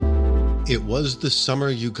It was the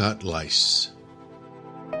summer you got lice,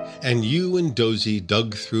 and you and Dozy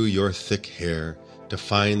dug through your thick hair to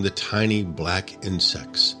find the tiny black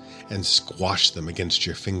insects and squash them against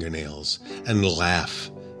your fingernails and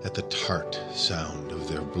laugh at the tart sound of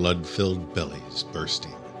their blood-filled bellies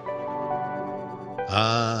bursting.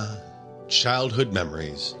 Ah, childhood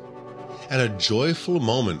memories, and a joyful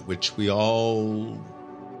moment which we all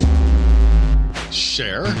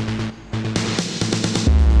share.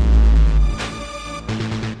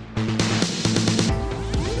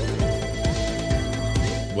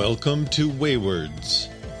 Welcome to Waywards,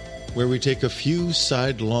 where we take a few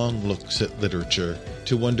sidelong looks at literature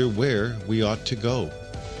to wonder where we ought to go.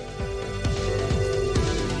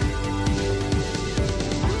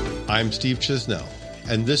 I'm Steve Chisnell,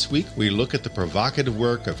 and this week we look at the provocative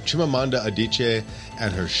work of Chimamanda Adichie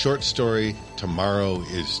and her short story, Tomorrow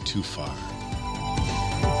is Too Far.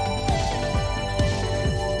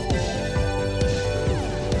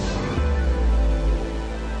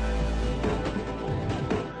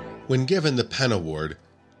 When given the PEN Award,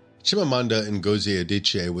 Chimamanda Ngozi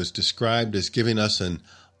Adichie was described as giving us an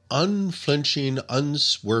unflinching,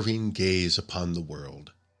 unswerving gaze upon the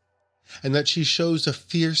world, and that she shows a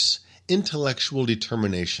fierce, intellectual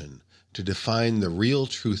determination to define the real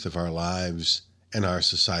truth of our lives and our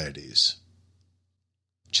societies.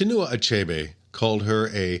 Chinua Achebe called her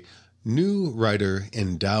a new writer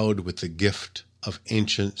endowed with the gift of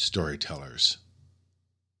ancient storytellers.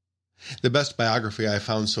 The best biography I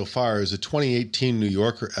found so far is a 2018 New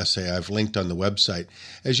Yorker essay I've linked on the website.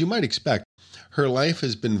 As you might expect, her life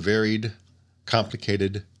has been varied,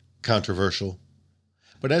 complicated, controversial.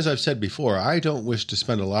 But as I've said before, I don't wish to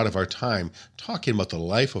spend a lot of our time talking about the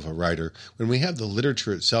life of a writer when we have the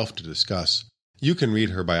literature itself to discuss. You can read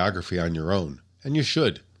her biography on your own, and you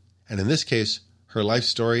should. And in this case, her life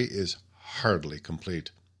story is hardly complete.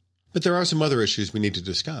 But there are some other issues we need to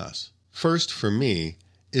discuss. First, for me,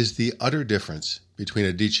 is the utter difference between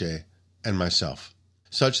Adichie and myself,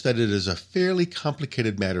 such that it is a fairly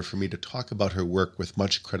complicated matter for me to talk about her work with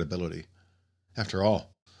much credibility. After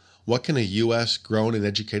all, what can a U.S. grown and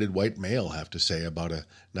educated white male have to say about a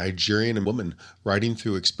Nigerian woman writing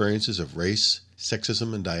through experiences of race,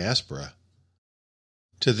 sexism, and diaspora?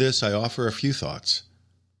 To this I offer a few thoughts.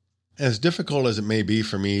 As difficult as it may be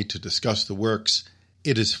for me to discuss the works,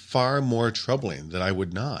 it is far more troubling that I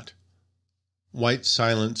would not. White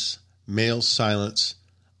silence, male silence,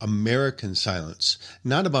 American silence,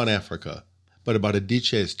 not about Africa, but about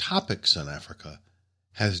Adichie's topics on Africa,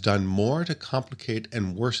 has done more to complicate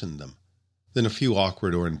and worsen them than a few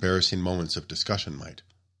awkward or embarrassing moments of discussion might.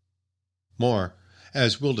 More,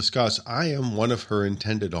 as we'll discuss, I am one of her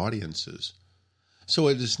intended audiences, so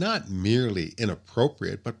it is not merely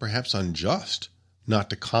inappropriate, but perhaps unjust, not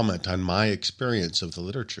to comment on my experience of the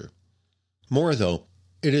literature. More, though,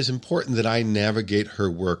 it is important that I navigate her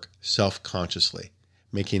work self-consciously,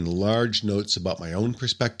 making large notes about my own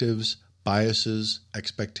perspectives, biases,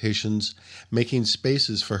 expectations, making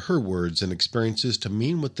spaces for her words and experiences to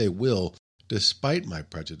mean what they will, despite my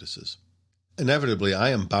prejudices. Inevitably, I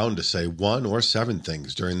am bound to say one or seven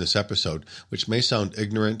things during this episode which may sound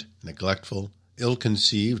ignorant, neglectful,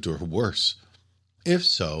 ill-conceived, or worse. If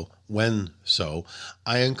so, when so,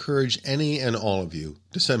 I encourage any and all of you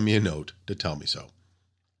to send me a note to tell me so.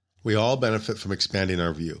 We all benefit from expanding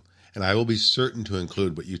our view, and I will be certain to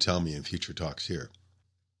include what you tell me in future talks here.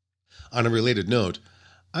 On a related note,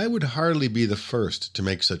 I would hardly be the first to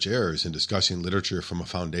make such errors in discussing literature from a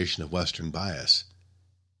foundation of Western bias.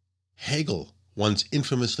 Hegel once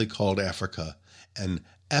infamously called Africa an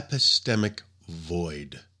epistemic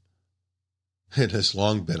void. It has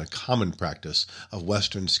long been a common practice of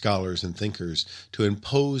Western scholars and thinkers to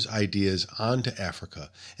impose ideas onto Africa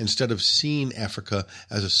instead of seeing Africa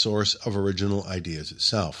as a source of original ideas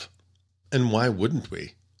itself. And why wouldn't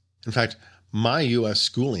we? In fact, my U.S.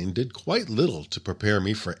 schooling did quite little to prepare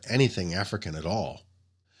me for anything African at all.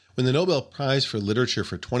 When the Nobel Prize for Literature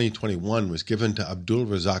for 2021 was given to Abdul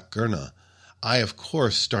Razak Gurnah, I of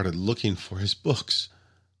course started looking for his books.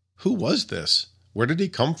 Who was this? Where did he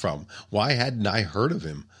come from? Why hadn't I heard of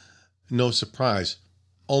him? No surprise,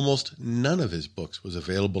 almost none of his books was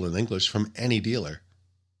available in English from any dealer.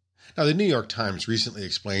 Now, the New York Times recently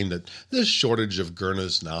explained that this shortage of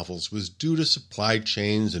Gurnah's novels was due to supply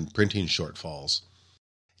chains and printing shortfalls.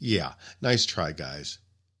 Yeah, nice try, guys.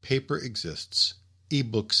 Paper exists.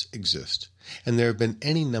 E-books exist. And there have been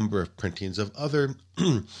any number of printings of other,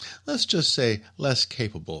 let's just say, less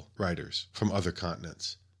capable writers from other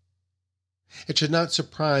continents. It should not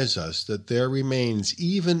surprise us that there remains,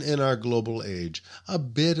 even in our global age, a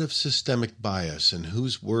bit of systemic bias in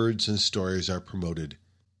whose words and stories are promoted,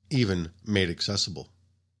 even made accessible.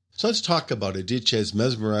 So let's talk about Adichie's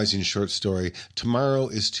mesmerizing short story, Tomorrow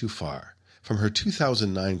is Too Far, from her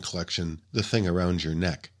 2009 collection, The Thing Around Your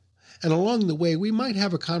Neck. And along the way, we might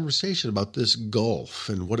have a conversation about this gulf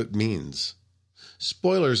and what it means.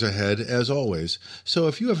 Spoilers ahead, as always, so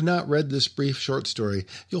if you have not read this brief short story,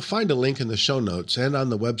 you'll find a link in the show notes and on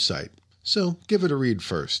the website. So give it a read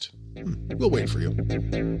first. We'll wait for you.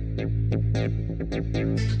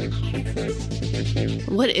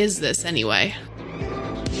 What is this, anyway?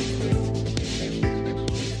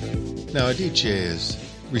 Now, Adichie has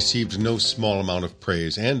received no small amount of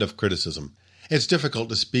praise and of criticism. It's difficult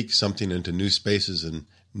to speak something into new spaces and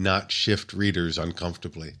not shift readers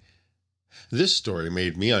uncomfortably. This story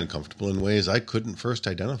made me uncomfortable in ways I couldn't first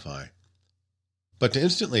identify. But to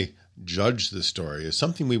instantly judge the story is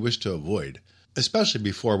something we wish to avoid, especially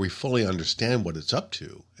before we fully understand what it's up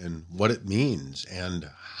to and what it means and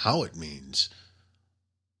how it means.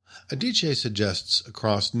 Adichie suggests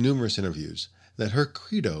across numerous interviews that her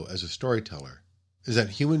credo as a storyteller is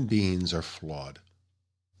that human beings are flawed.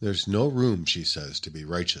 There's no room, she says, to be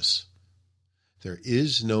righteous. There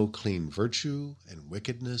is no clean virtue and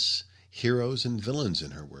wickedness, heroes and villains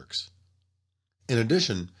in her works. In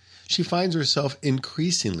addition, she finds herself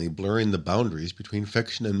increasingly blurring the boundaries between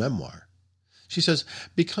fiction and memoir. She says,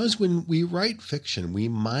 because when we write fiction, we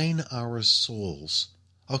mine our souls.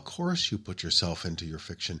 Of course you put yourself into your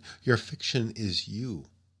fiction. Your fiction is you.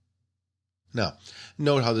 Now,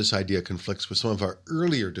 note how this idea conflicts with some of our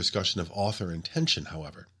earlier discussion of author intention,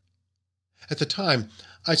 however. At the time,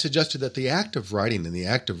 I suggested that the act of writing and the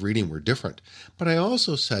act of reading were different, but I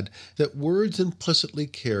also said that words implicitly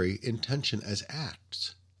carry intention as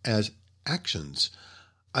acts, as actions.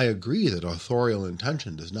 I agree that authorial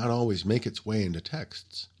intention does not always make its way into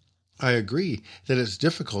texts. I agree that it's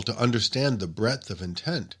difficult to understand the breadth of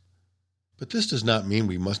intent, but this does not mean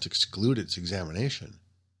we must exclude its examination.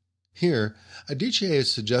 Here, Adichie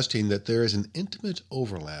is suggesting that there is an intimate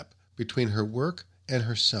overlap between her work and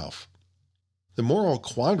herself. The moral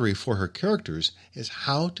quandary for her characters is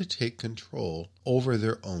how to take control over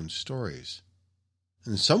their own stories.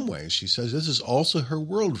 In some ways, she says, this is also her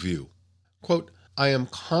worldview. Quote, I am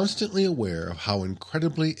constantly aware of how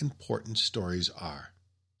incredibly important stories are.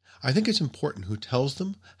 I think it's important who tells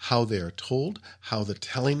them, how they are told, how the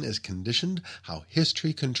telling is conditioned, how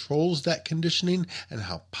history controls that conditioning, and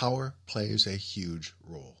how power plays a huge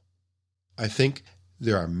role. I think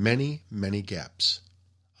there are many, many gaps.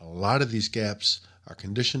 A lot of these gaps are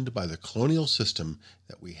conditioned by the colonial system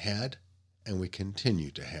that we had and we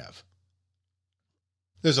continue to have.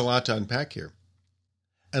 There's a lot to unpack here.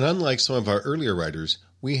 And unlike some of our earlier writers,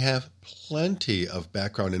 we have plenty of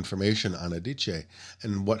background information on Adichie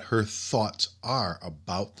and what her thoughts are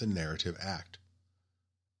about the narrative act.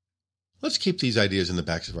 Let's keep these ideas in the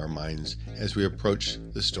backs of our minds as we approach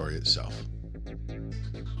the story itself.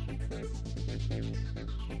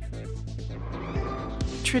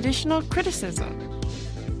 Traditional criticism.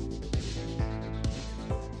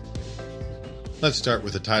 Let's start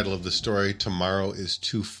with the title of the story, Tomorrow is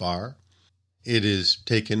Too Far. It is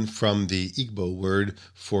taken from the Igbo word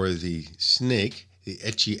for the snake, the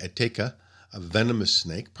Echi Eteka, a venomous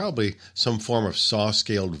snake, probably some form of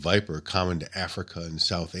saw-scaled viper common to Africa and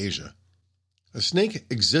South Asia. A snake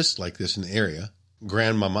exists like this in the area.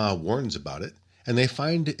 Grandmama warns about it, and they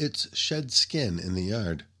find its shed skin in the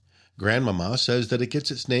yard. Grandmama says that it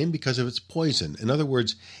gets its name because of its poison. In other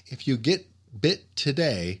words, if you get bit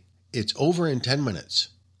today, it's over in 10 minutes.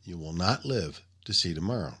 You will not live to see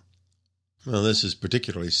tomorrow. Well, this is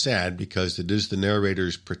particularly sad because it is the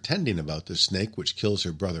narrator's pretending about the snake which kills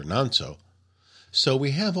her brother Nanso. So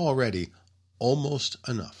we have already almost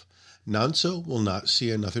enough. Nanso will not see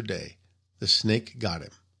another day. The snake got him.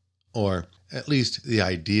 Or at least the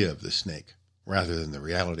idea of the snake, rather than the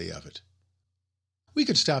reality of it. We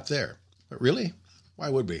could stop there, but really, why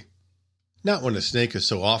would we? Not when a snake is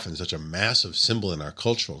so often such a massive symbol in our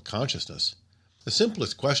cultural consciousness. The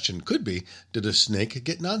simplest question could be, did a snake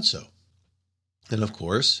get Nanso? And of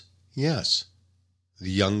course, yes. The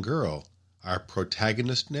young girl, our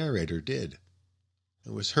protagonist narrator, did.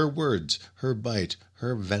 It was her words, her bite,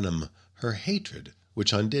 her venom, her hatred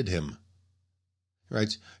which undid him. He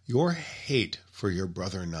writes, your hate for your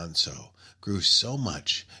brother Nanso grew so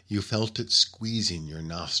much you felt it squeezing your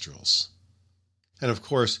nostrils. And of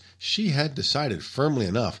course, she had decided firmly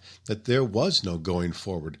enough that there was no going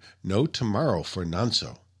forward, no tomorrow for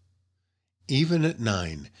Nanso. Even at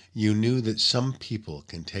 9, you knew that some people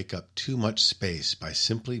can take up too much space by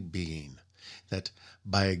simply being, that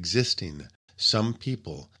by existing, some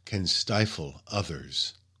people can stifle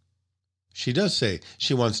others. She does say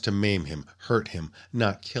she wants to maim him, hurt him,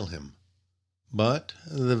 not kill him. But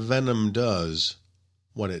the venom does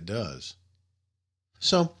what it does.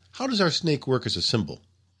 So, how does our snake work as a symbol?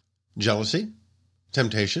 Jealousy?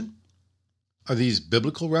 Temptation? Are these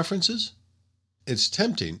biblical references? It's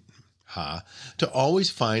tempting, to always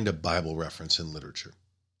find a Bible reference in literature.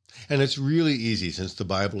 And it's really easy since the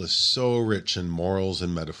Bible is so rich in morals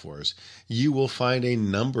and metaphors. You will find a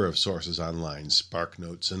number of sources online,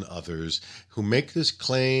 SparkNotes and others, who make this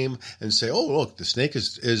claim and say, oh, look, the snake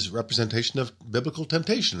is representation of biblical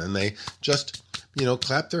temptation. And they just,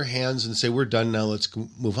 clap their hands and say, we're done now, let's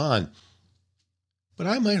move on. But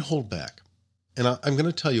I might hold back. And I'm going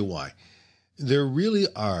to tell you why. There really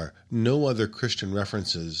are no other Christian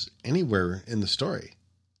references anywhere in the story.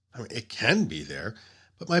 I mean, it can be there.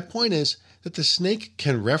 But my point is that the snake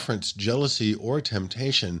can reference jealousy or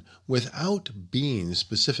temptation without being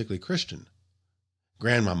specifically Christian.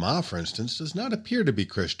 Grandmama, for instance, does not appear to be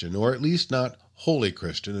Christian, or at least not wholly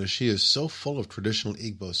Christian, as she is so full of traditional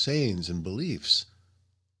Igbo sayings and beliefs.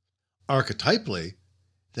 Archetypally,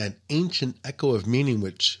 that ancient echo of meaning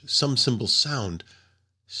which some symbols sound,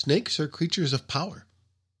 snakes are creatures of power,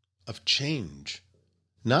 of change,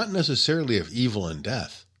 not necessarily of evil and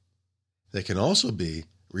death. They can also be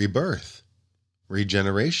rebirth,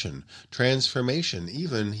 regeneration, transformation,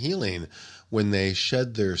 even healing when they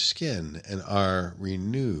shed their skin and are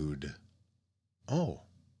renewed. Oh,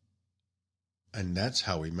 and that's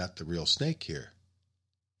how we met the real snake here.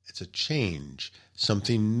 It's a change.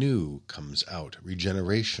 Something new comes out.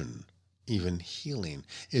 Regeneration, even healing.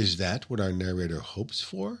 Is that what our narrator hopes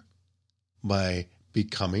for by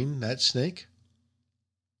becoming that snake?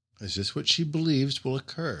 Is this what she believes will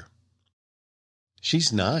occur?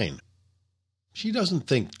 She's 9. She doesn't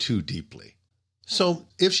think too deeply. So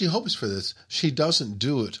if she hopes for this, she doesn't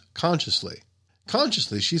do it consciously.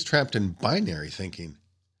 Consciously, she's trapped in binary thinking.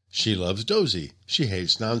 She loves Dozy. She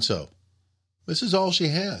hates Nanso. This is all she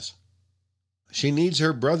has. She needs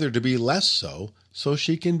her brother to be less so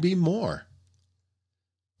she can be more.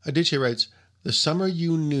 Adichie writes, the summer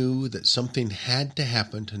you knew that something had to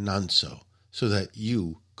happen to Nanso so that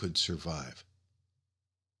you could survive.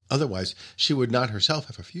 Otherwise, she would not herself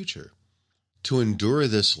have a future. To endure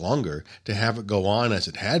this longer, to have it go on as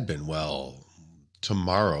it had been, well,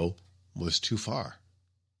 tomorrow was too far.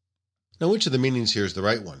 Now, which of the meanings here is the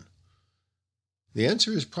right one? The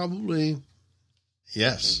answer is probably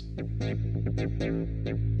yes.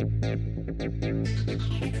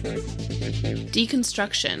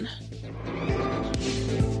 Deconstruction.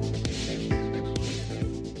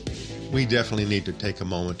 We definitely need to take a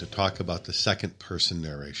moment to talk about the second-person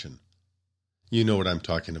narration. You know what I'm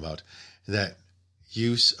talking about. That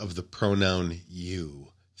use of the pronoun you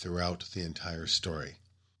throughout the entire story.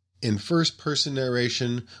 In first-person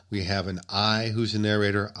narration, we have an I who's a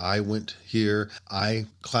narrator. I went here. I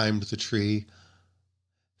climbed the tree.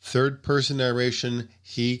 Third-person narration,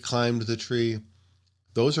 he climbed the tree.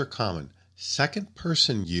 Those are common.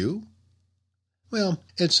 Second-person you? Well,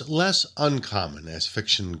 it's less uncommon as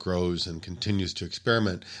fiction grows and continues to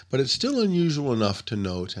experiment, but it's still unusual enough to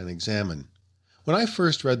note and examine. When I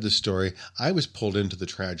first read this story, I was pulled into the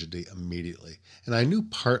tragedy immediately, and I knew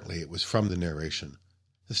partly it was from the narration.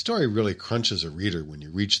 The story really crunches a reader when you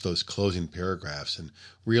reach those closing paragraphs and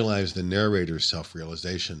realize the narrator's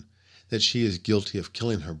self-realization, that she is guilty of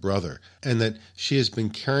killing her brother, and that she has been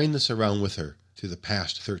carrying this around with her through the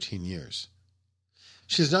past 13 years.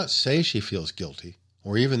 She does not say she feels guilty,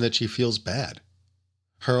 or even that she feels bad.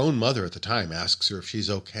 Her own mother at the time asks her if she's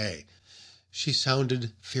okay. She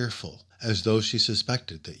sounded fearful, as though she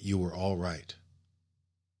suspected that you were all right.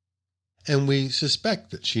 And we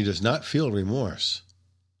suspect that she does not feel remorse.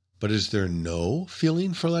 But is there no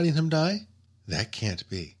feeling for letting him die? That can't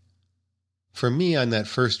be. For me, on that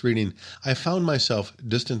first reading, I found myself,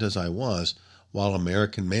 distant as I was, while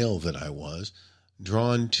American male that I was,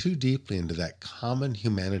 drawn too deeply into that common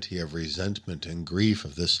humanity of resentment and grief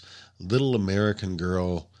of this little American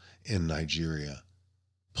girl in Nigeria,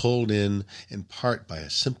 pulled in part by a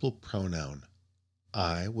simple pronoun.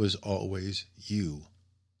 I was always you.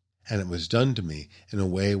 And it was done to me in a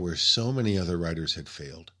way where so many other writers had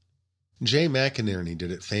failed. Jay McInerney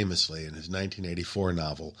did it famously in his 1984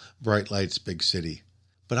 novel, Bright Lights, Big City.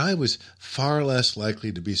 But I was far less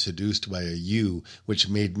likely to be seduced by a you which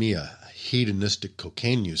made me a hedonistic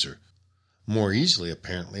cocaine user. More easily,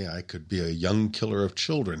 apparently, I could be a young killer of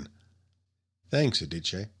children. Thanks,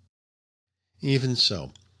 Adichie. Even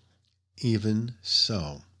so.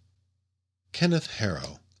 Kenneth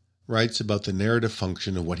Harrow writes about the narrative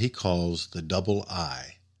function of what he calls the double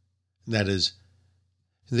I. That is,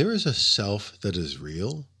 there is a self that is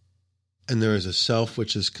real, and there is a self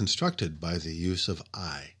which is constructed by the use of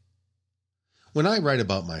I. When I write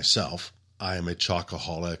about myself, I am a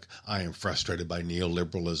chocoholic, I am frustrated by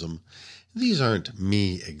neoliberalism, these aren't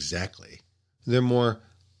me exactly. They're more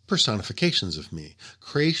personifications of me,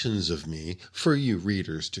 creations of me for you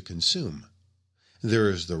readers to consume. There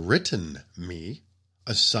is the written me,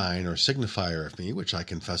 a sign or signifier of me which I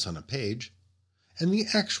confess on a page, and the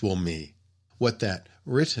actual me, what that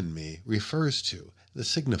written me refers to, the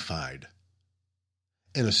signified.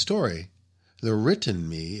 In a story, the written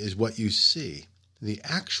me is what you see. The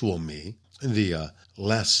actual me, the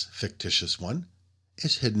less fictitious one,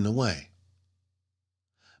 is hidden away.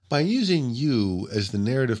 By using you as the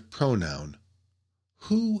narrative pronoun,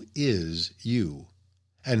 who is you,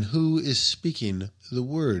 and who is speaking the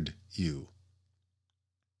word you?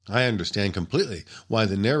 I understand completely why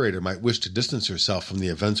the narrator might wish to distance herself from the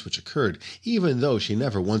events which occurred, even though she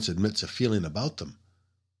never once admits a feeling about them.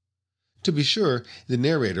 To be sure, the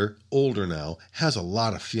narrator, older now, has a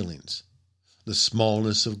lot of feelings. The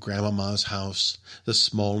smallness of Grandmama's house, the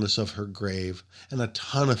smallness of her grave, and a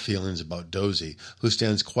ton of feelings about Dozy, who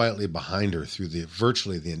stands quietly behind her through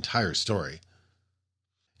virtually the entire story.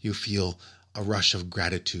 You feel a rush of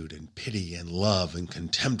gratitude and pity and love and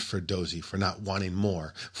contempt for Dozy for not wanting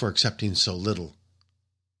more, for accepting so little.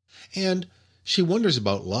 And she wonders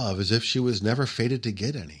about love as if she was never fated to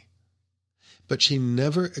get any. But she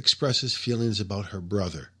never expresses feelings about her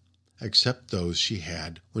brother, except those she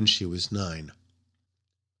had when she was 9.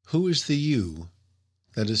 Who is the you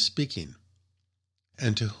that is speaking,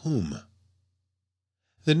 and to whom?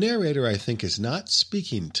 The narrator, I think, is not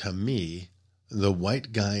speaking to me, the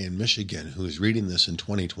white guy in Michigan who's reading this in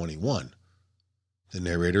 2021. The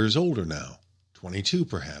narrator is older now, 22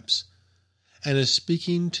 perhaps, and is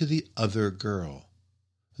speaking to the other girl,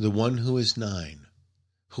 the one who is 9,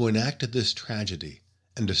 who enacted this tragedy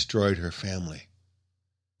and destroyed her family.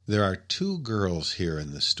 There are 2 girls here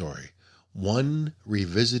in this story, one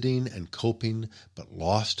revisiting and coping but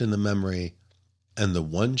lost in the memory, and the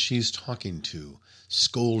one she's talking to,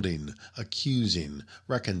 scolding, accusing,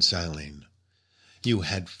 reconciling. You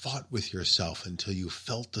had fought with yourself until you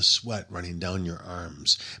felt the sweat running down your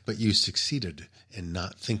arms, but you succeeded in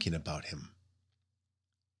not thinking about him.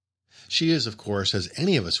 She is, of course, as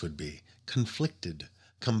any of us would be, conflicted,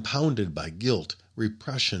 compounded by guilt,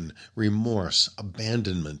 repression, remorse,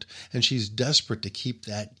 abandonment, and she's desperate to keep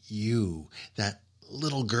that you, that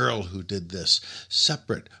little girl who did this,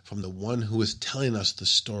 separate from the one who is telling us the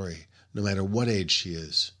story, no matter what age she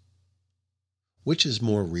is. Which is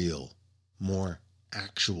more real, more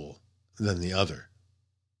actual than the other?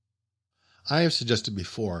 I have suggested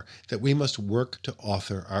before that we must work to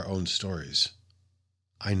author our own stories.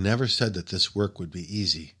 I never said that this work would be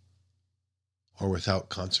easy or without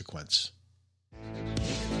consequence.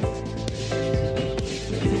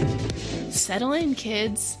 Settle in,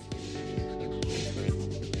 kids.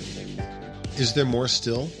 Is there more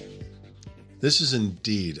still? This is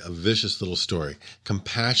indeed a vicious little story,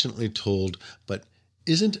 compassionately told, but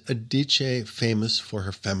isn't Adichie famous for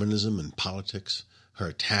her feminism and politics, her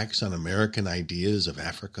attacks on American ideas of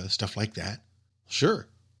Africa, stuff like that? Sure.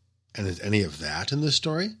 And is any of that in this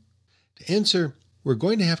story? To answer, we're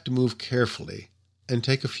going to have to move carefully and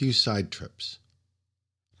take a few side trips.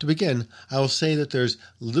 To begin, I will say that there's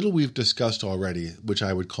little we've discussed already which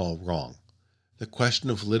I would call wrong. The question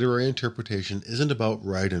of literary interpretation isn't about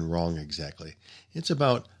right and wrong exactly. It's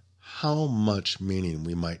about how much meaning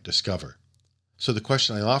we might discover. So the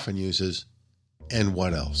question I often use is, and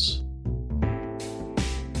what else?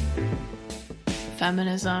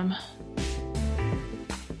 Feminism.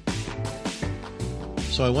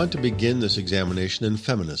 So I want to begin this examination in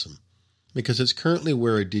feminism, because it's currently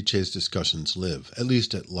where Adichie's discussions live, at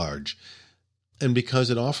least at large, and because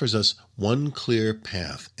it offers us one clear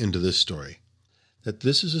path into this story, that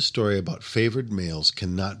this is a story about favored males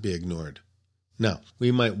cannot be ignored. Now,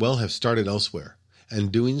 we might well have started elsewhere,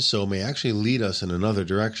 and doing so may actually lead us in another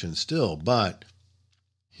direction still, but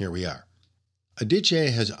here we are.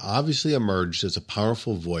 Adichie has obviously emerged as a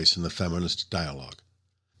powerful voice in the feminist dialogue.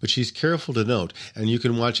 But she's careful to note, and you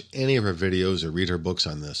can watch any of her videos or read her books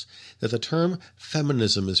on this, that the term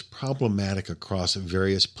feminism is problematic across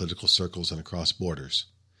various political circles and across borders.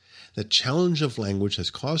 The challenge of language has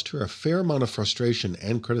caused her a fair amount of frustration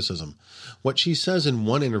and criticism. What she says in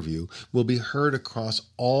one interview will be heard across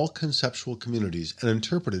all conceptual communities and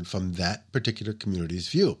interpreted from that particular community's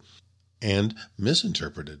view, and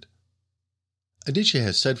misinterpreted. Adichie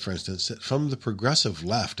has said, for instance, that from the progressive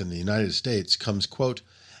left in the United States comes, quote,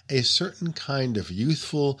 a certain kind of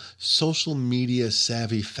youthful, social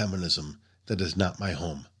media-savvy feminism that is not my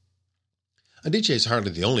home. Adichie is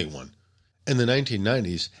hardly the only one. In the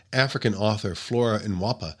 1990s, African author Flora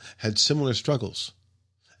Nwapa had similar struggles.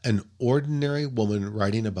 An ordinary woman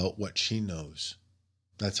writing about what she knows.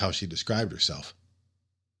 That's how she described herself.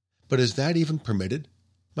 But is that even permitted?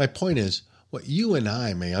 My point is, what you and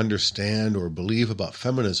I may understand or believe about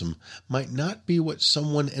feminism might not be what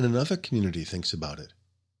someone in another community thinks about it,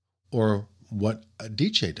 or what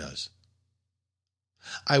Adichie does.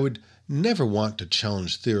 I would never want to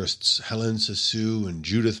challenge theorists Helen Sissou and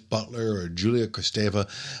Judith Butler or Julia Kristeva,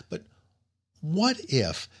 but what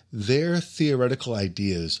if their theoretical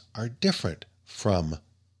ideas are different from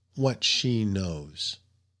what she knows?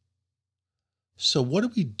 So what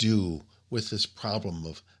do we do with this problem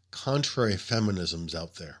of contrary feminisms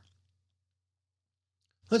out there?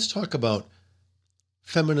 Let's talk about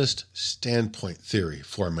feminist standpoint theory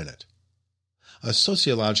for a minute, a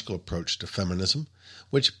sociological approach to feminism,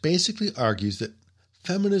 which basically argues that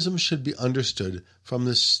feminism should be understood from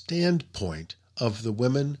the standpoint of the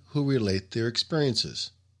women who relate their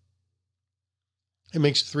experiences. It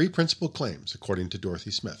makes three principal claims, according to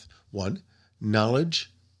Dorothy Smith. 1,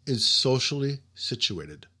 knowledge is socially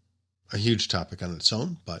situated. A huge topic on its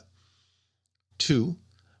own, but 2,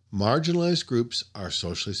 marginalized groups are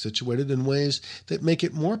socially situated in ways that make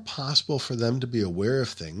it more possible for them to be aware of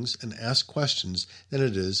things and ask questions than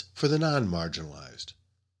it is for the non-marginalized.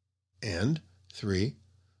 And 3,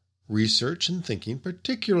 research and thinking,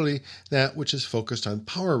 particularly that which is focused on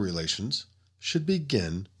power relations, should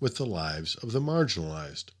begin with the lives of the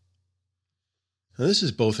marginalized. Now, this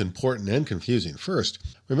is both important and confusing. First,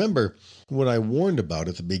 remember what I warned about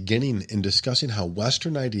at the beginning in discussing how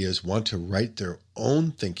Western ideas want to write their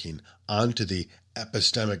own thinking onto the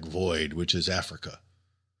epistemic void, which is Africa.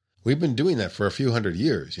 We've been doing that for a few hundred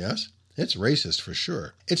years, yes? It's racist for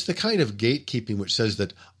sure. It's the kind of gatekeeping which says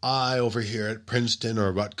that I over here at Princeton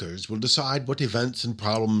or Rutgers will decide what events and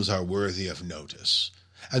problems are worthy of notice.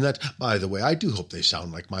 And that, by the way, I do hope they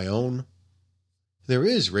sound like my own. There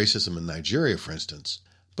is racism in Nigeria, for instance,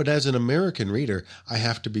 but as an American reader, I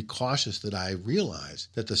have to be cautious that I realize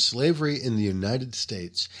that the slavery in the United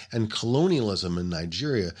States and colonialism in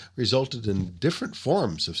Nigeria resulted in different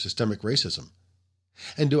forms of systemic racism.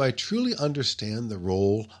 And do I truly understand the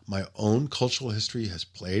role my own cultural history has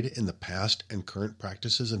played in the past and current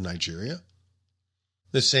practices of Nigeria?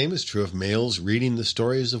 The same is true of males reading the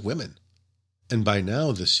stories of women. And by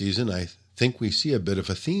now this season, I think we see a bit of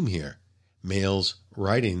a theme here. Males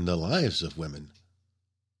writing the lives of women.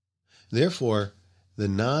 Therefore, the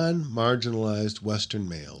non-marginalized Western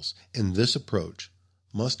males in this approach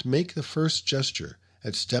must make the first gesture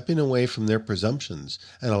at stepping away from their presumptions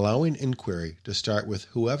and allowing inquiry to start with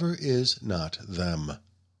whoever is not them.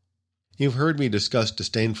 You've heard me discuss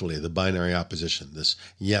disdainfully the binary opposition, this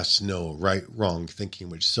yes, no, right, wrong thinking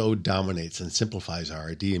which so dominates and simplifies our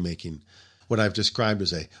idea-making, what I've described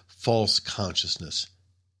as a false consciousness.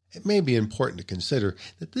 It may be important to consider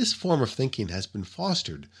that this form of thinking has been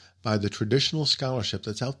fostered by the traditional scholarship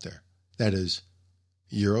that's out there, that is,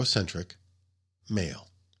 Eurocentric, male.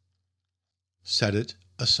 Set it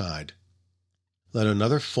aside. Let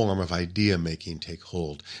another form of idea-making take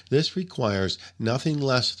hold. This requires nothing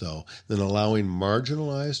less, though, than allowing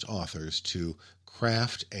marginalized authors to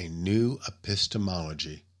craft a new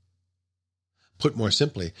epistemology. Put more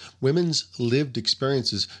simply, women's lived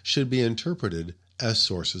experiences should be interpreted as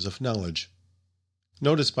sources of knowledge.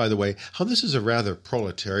 Notice, by the way, how this is a rather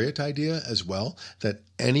proletariat idea as well, that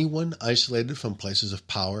anyone isolated from places of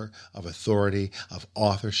power, of authority, of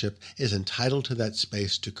authorship is entitled to that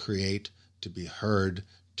space to create, to be heard,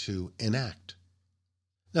 to enact.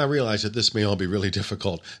 Now, I realize that this may all be really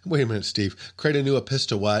difficult. Wait a minute, Steve. Create a new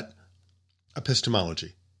epistemology.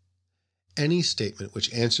 Any statement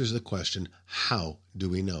which answers the question, how do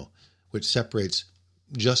we know, which separates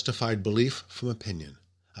justified belief from opinion.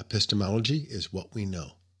 Epistemology is what we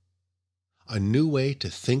know. A new way to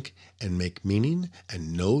think and make meaning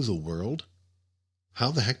and know the world?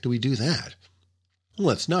 How the heck do we do that? Well,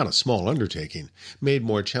 it's not a small undertaking, made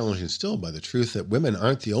more challenging still by the truth that women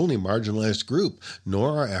aren't the only marginalized group,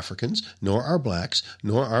 nor are Africans, nor are blacks,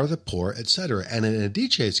 nor are the poor, etc. And in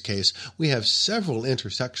Adichie's case, we have several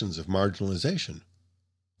intersections of marginalization.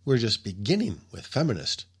 We're just beginning with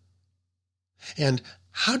feminist. And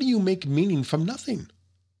how do you make meaning from nothing?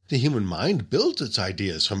 The human mind builds its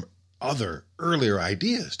ideas from other, earlier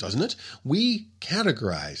ideas, doesn't it? We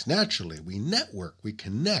categorize naturally, we network, we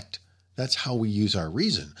connect. That's how we use our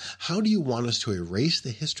reason. How do you want us to erase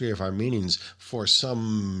the history of our meanings for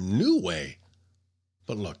some new way?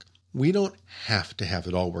 But look, we don't have to have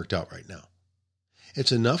it all worked out right now.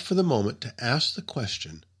 It's enough for the moment to ask the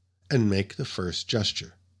question and make the first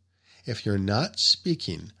gesture. If you're not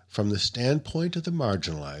speaking from the standpoint of the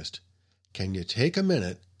marginalized, can you take a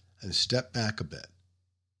minute and step back a bit?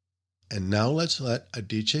 And now let's let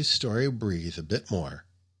Adichie's story breathe a bit more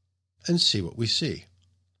and see what we see.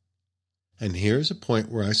 And here's a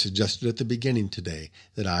point where I suggested at the beginning today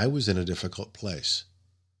that I was in a difficult place.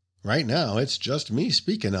 Right now, it's just me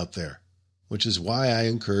speaking out there, which is why I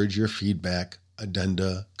encourage your feedback,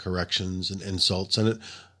 addenda, corrections, and insults, and it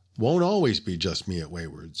won't always be just me at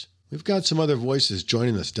Waywards. We've got some other voices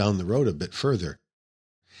joining us down the road a bit further.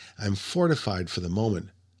 I'm fortified for the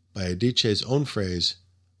moment by Adichie's own phrase,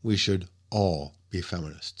 we should all be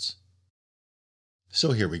feminists.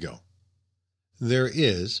 So here we go. There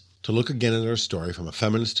is, to look again at our story from a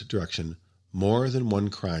feminist direction, more than one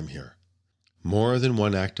crime here. More than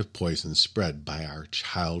one act of poison spread by our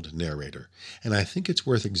child narrator. And I think it's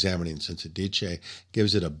worth examining since Adichie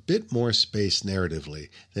gives it a bit more space narratively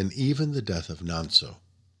than even the death of Nanso.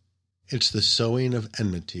 It's the sowing of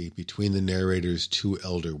enmity between the narrator's two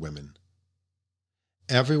elder women.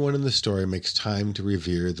 Everyone in the story makes time to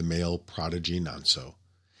revere the male prodigy Nanso.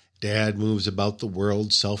 Dad moves about the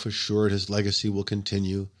world, self-assured his legacy will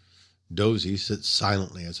continue. Dozy sits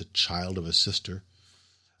silently as a child of a sister.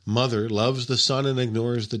 Mother loves the son and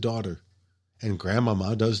ignores the daughter. And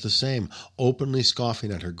Grandmama does the same, openly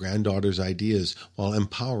scoffing at her granddaughter's ideas while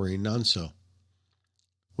empowering Nanso.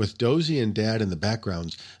 With Dozy and Dad in the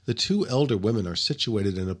backgrounds, the two elder women are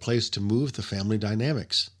situated in a place to move the family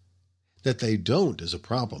dynamics. That they don't is a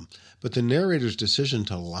problem, but the narrator's decision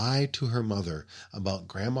to lie to her mother about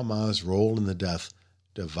Grandmama's role in the death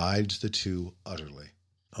divides the two utterly.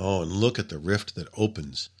 Oh, and look at the rift that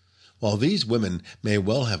opens. While these women may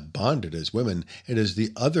well have bonded as women, it is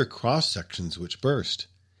the other cross-sections which burst,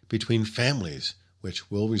 between families, which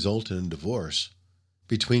will result in divorce,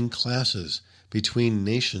 between classes, between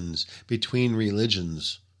nations, between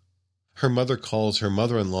religions. Her mother calls her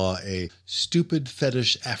mother-in-law a stupid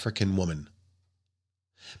fetish African woman.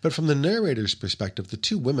 But from the narrator's perspective, the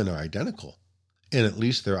two women are identical, in at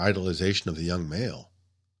least their idolization of the young male.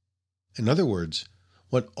 In other words,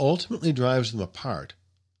 what ultimately drives them apart,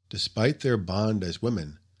 despite their bond as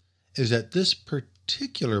women, is that this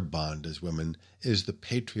particular bond as women is the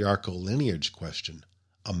patriarchal lineage question,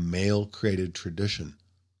 a male-created tradition.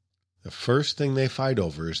 The first thing they fight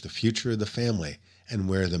over is the future of the family and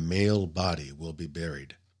where the male body will be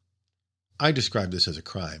buried. I describe this as a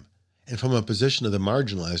crime, and from a position of the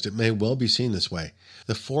marginalized it may well be seen this way.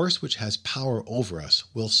 The force which has power over us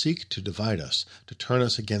will seek to divide us, to turn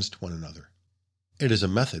us against one another. It is a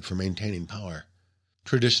method for maintaining power.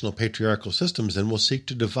 Traditional patriarchal systems then will seek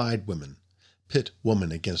to divide women, pit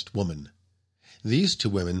woman against woman. These two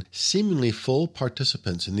women, seemingly full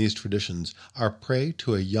participants in these traditions, are prey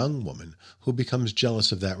to a young woman who becomes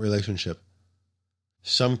jealous of that relationship.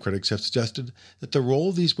 Some critics have suggested that the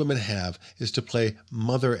role these women have is to play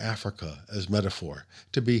Mother Africa as metaphor,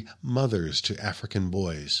 to be mothers to African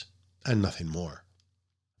boys, and nothing more.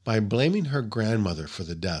 By blaming her grandmother for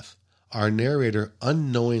the death, our narrator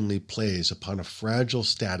unknowingly plays upon a fragile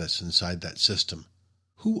status inside that system.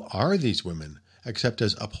 Who are these women except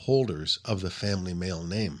as upholders of the family male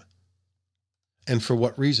name? And for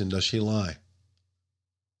what reason does she lie?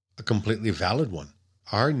 A completely valid one.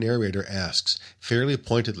 Our narrator asks, fairly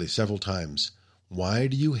pointedly several times, why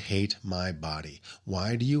do you hate my body?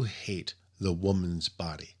 Why do you hate the woman's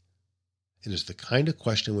body? It is the kind of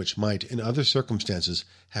question which might, in other circumstances,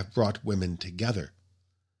 have brought women together.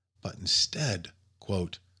 But instead,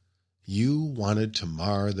 quote, you wanted to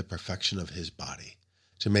mar the perfection of his body,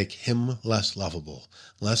 to make him less lovable,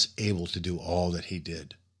 less able to do all that he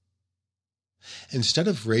did. Instead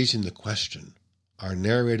of raising the question, our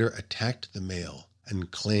narrator attacked the male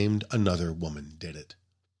and claimed another woman did it.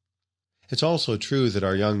 It's also true that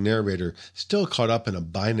our young narrator, still caught up in a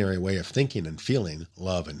binary way of thinking and feeling,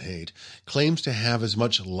 love and hate, claims to have as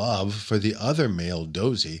much love for the other male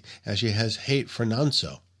Dozy as she has hate for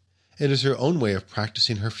Nanso. It is her own way of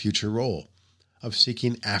practicing her future role, of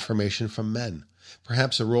seeking affirmation from men,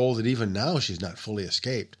 perhaps a role that even now she's not fully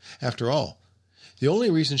escaped. After all, the only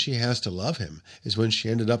reason she has to love him is when she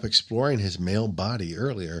ended up exploring his male body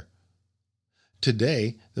earlier.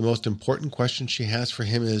 Today, the most important question she has for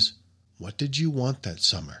him is, what did you want that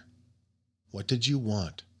summer? What did you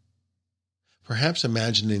want? Perhaps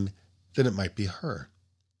imagining that it might be her.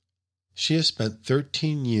 She has spent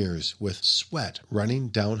 13 years with sweat running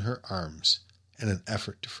down her arms in an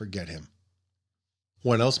effort to forget him.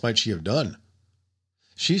 What else might she have done?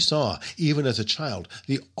 She saw, even as a child,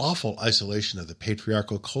 the awful isolation of the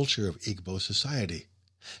patriarchal culture of Igbo society.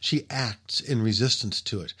 She acts in resistance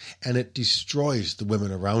to it, and it destroys the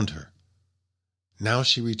women around her. Now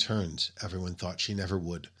she returns, everyone thought she never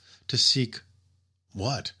would, to seek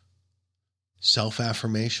what?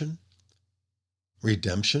 Self-affirmation?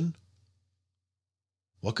 Redemption?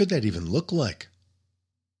 What could that even look like?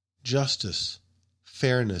 Justice,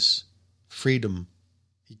 fairness, freedom,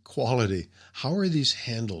 equality. How are these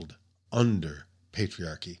handled under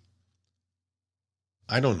patriarchy?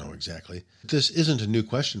 I don't know exactly. This isn't a new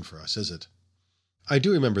question for us, is it? I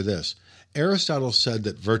do remember this. Aristotle said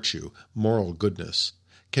that virtue, moral goodness,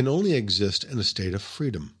 can only exist in a state of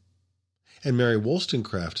freedom. And Mary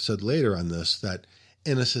Wollstonecraft said later on this that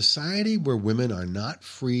in a society where women are not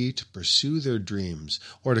free to pursue their dreams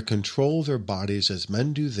or to control their bodies as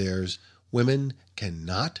men do theirs, women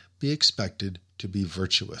cannot be expected to be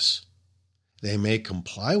virtuous. They may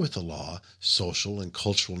comply with the law, social and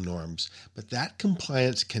cultural norms, but that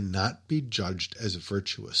compliance cannot be judged as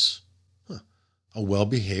virtuous. A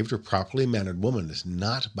well-behaved or properly mannered woman is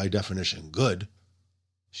not by definition good.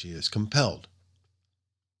 She is compelled.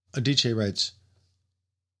 Adichie writes,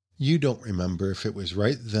 "You don't remember if it was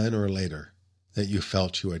right then or later that you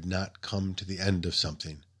felt you had not come to the end of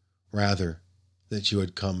something, rather that you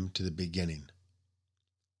had come to the beginning."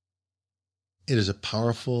 It is a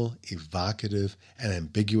powerful, evocative, and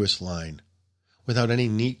ambiguous line, without any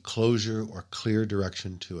neat closure or clear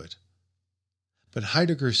direction to it. But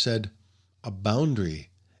Heidegger said, a boundary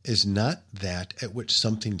is not that at which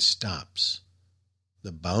something stops.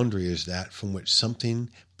 The boundary is that from which something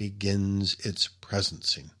begins its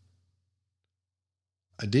presencing.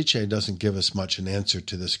 Adichie doesn't give us much an answer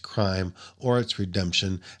to this crime or its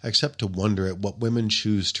redemption, except to wonder at what women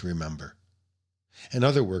choose to remember. In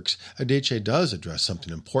other works, Adichie does address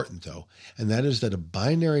something important, though, and that is that a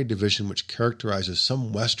binary division which characterizes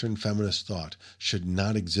some Western feminist thought should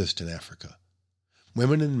not exist in Africa.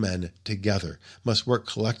 Women and men together must work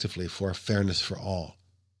collectively for a fairness for all.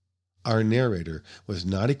 Our narrator was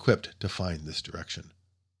not equipped to find this direction.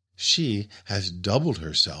 She has doubled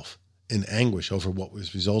herself in anguish over what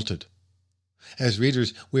was resulted. As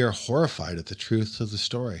readers, we are horrified at the truth of the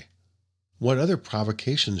story. What other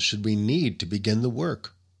provocations should we need to begin the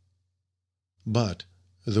work? But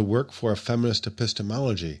the work for a feminist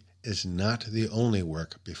epistemology is not the only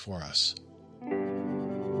work before us.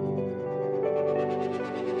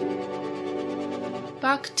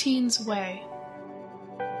 Bakhtín's Way.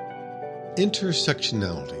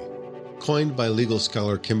 Intersectionality, coined by legal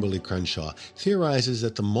scholar Kimberly Crenshaw, theorizes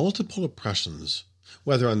that the multiple oppressions,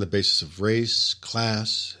 whether on the basis of race,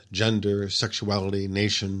 class, gender, sexuality,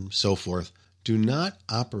 nation, so forth, do not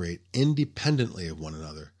operate independently of one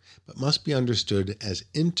another, but must be understood as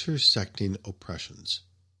intersecting oppressions.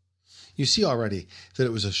 You see already that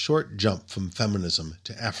it was a short jump from feminism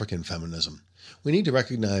to African feminism. We need to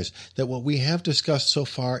recognize that what we have discussed so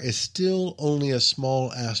far is still only a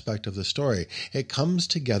small aspect of the story. It comes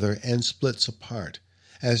together and splits apart,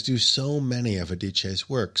 as do so many of Adichie's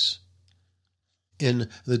works. In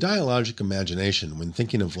The Dialogic Imagination, when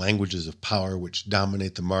thinking of languages of power which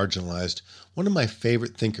dominate the marginalized, one of my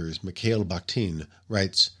favorite thinkers, Mikhail Bakhtin,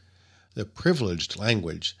 writes, "The privileged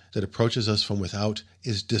language that approaches us from without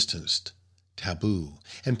is distanced, taboo,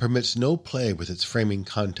 and permits no play with its framing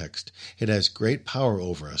context. It has great power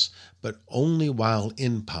over us, but only while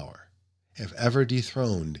in power. If ever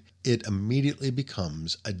dethroned, it immediately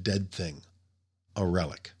becomes a dead thing, a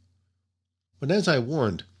relic." But as I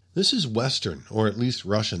warned, this is Western, or at least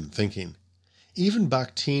Russian, thinking. Even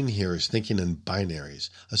Bakhtin here is thinking in binaries,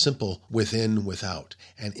 a simple within, without,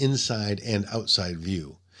 an inside and outside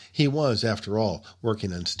view. He was, after all,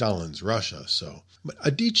 working on Stalin's Russia, so. But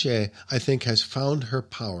Adichie, I think, has found her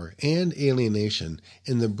power and alienation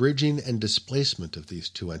in the bridging and displacement of these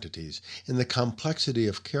two entities, in the complexity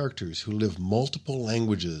of characters who live multiple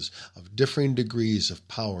languages of differing degrees of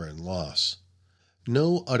power and loss.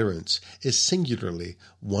 No utterance is singularly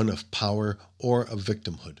one of power or of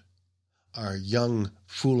victimhood. Our young,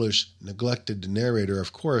 foolish, neglected narrator,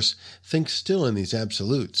 of course, thinks still in these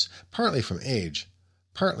absolutes, partly from age,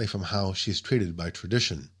 partly from how she's treated by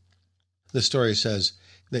tradition. The story says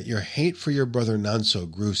that your hate for your brother Nanso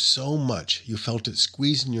grew so much you felt it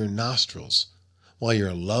squeezing your nostrils, while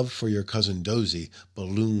your love for your cousin Dozy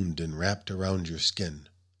ballooned and wrapped around your skin.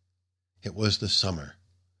 It was the summer.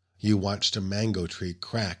 You watched a mango tree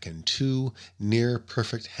crack in two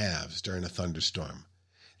near-perfect halves during a thunderstorm,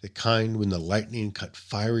 the kind when the lightning cut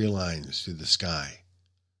fiery lines through the sky.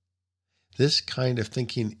 This kind of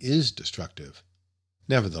thinking is destructive.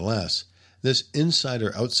 Nevertheless, this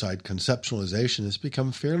inside-or-outside conceptualization has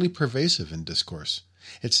become fairly pervasive in discourse.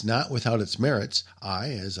 It's not without its merits. I,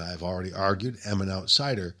 as I've already argued, am an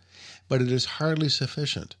outsider, but it is hardly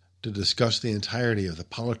sufficient to discuss the entirety of the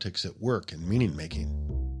politics at work in meaning-making.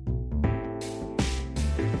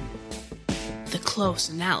 close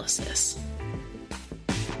analysis.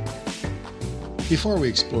 Before we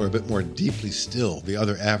explore a bit more deeply still the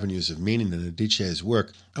other avenues of meaning in Adichie's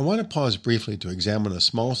work, I want to pause briefly to examine a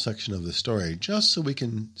small section of the story just so we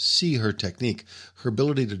can see her technique, her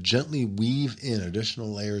ability to gently weave in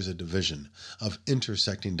additional layers of division, of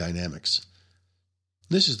intersecting dynamics.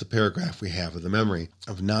 This is the paragraph we have of the memory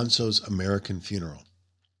of Nanso's American funeral.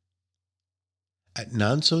 At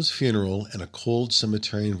Nanso's funeral in a cold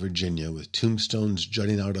cemetery in Virginia with tombstones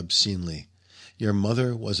jutting out obscenely, your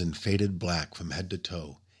mother was in faded black from head to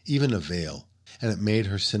toe, even a veil, and it made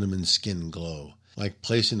her cinnamon skin glow, like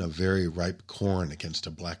placing a very ripe corn against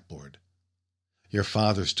a blackboard. Your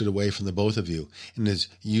father stood away from the both of you, in his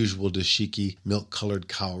usual dashiki, milk-colored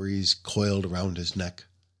cowries coiled around his neck.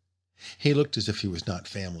 He looked as if he was not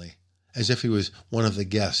family, as if he was one of the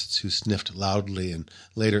guests who sniffed loudly and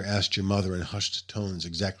later asked your mother in hushed tones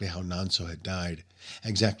exactly how Nanso had died,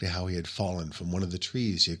 exactly how he had fallen from one of the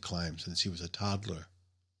trees he had climbed since he was a toddler.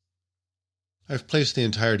 I've placed the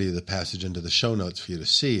entirety of the passage into the show notes for you to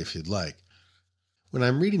see if you'd like. When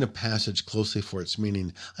I'm reading a passage closely for its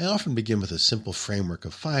meaning, I often begin with a simple framework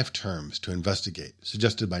of 5 terms to investigate,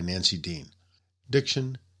 suggested by Nancy Dean: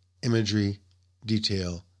 diction, imagery,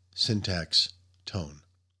 detail, syntax, tone.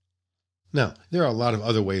 Now, there are a lot of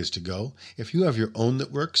other ways to go. If you have your own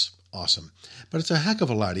that works, awesome. But it's a heck of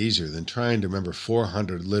a lot easier than trying to remember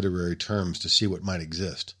 400 literary terms to see what might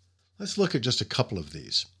exist. Let's look at just a couple of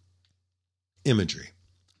these. Imagery.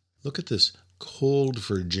 Look at this cold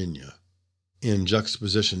Virginia in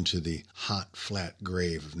juxtaposition to the hot, flat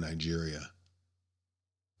grave of Nigeria.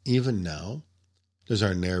 Even now, does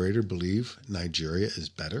our narrator believe Nigeria is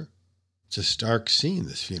better? It's a stark scene,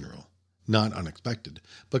 this funeral. Not unexpected,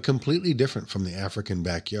 but completely different from the African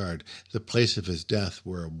backyard, the place of his death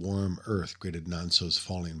where a warm earth greeted Nanso's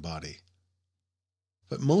falling body.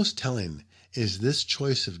 But most telling is this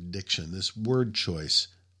choice of diction, this word choice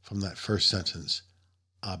from that first sentence.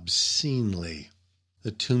 Obscenely.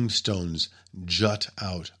 The tombstones jut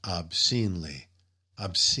out obscenely.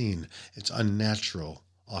 Obscene. It's unnatural,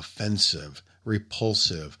 offensive,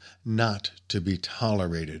 repulsive, not to be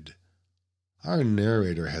tolerated. Our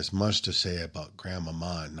narrator has much to say about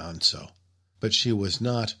Grandmama Nanso, but she was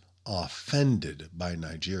not offended by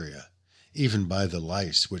Nigeria, even by the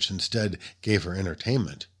lice, which instead gave her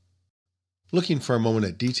entertainment. Looking for a moment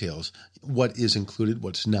at details, what is included,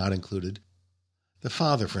 what's not included. The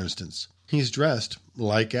father, for instance, he's dressed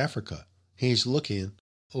like Africa. He's looking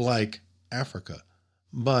like Africa,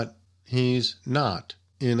 but he's not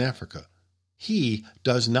in Africa. He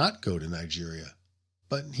does not go to Nigeria.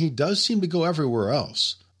 But he does seem to go everywhere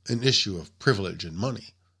else, an issue of privilege and money.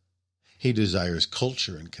 He desires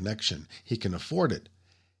culture and connection. He can afford it.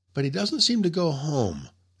 But he doesn't seem to go home,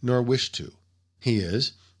 nor wish to. He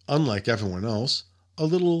is, unlike everyone else, a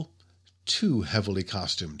little too heavily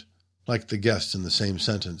costumed, like the guests in the same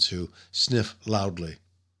sentence who sniff loudly.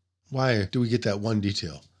 Why do we get that one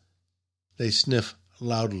detail? They sniff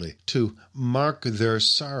loudly to mark their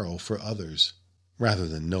sorrow for others, rather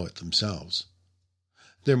than know it themselves.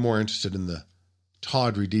 They're more interested in the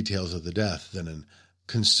tawdry details of the death than in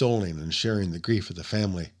consoling and sharing the grief of the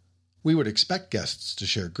family. We would expect guests to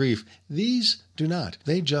share grief. These do not.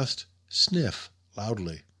 They just sniff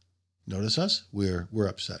loudly. Notice us? We're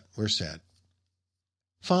upset. We're sad.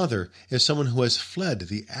 Father is someone who has fled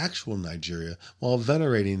the actual Nigeria while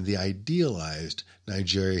venerating the idealized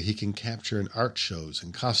Nigeria he can capture in art shows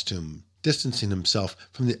and costume, distancing himself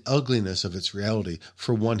from the ugliness of its reality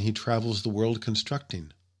for one he travels the world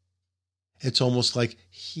constructing. It's almost like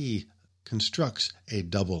he constructs a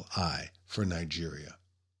double I for Nigeria.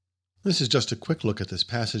 This is just a quick look at this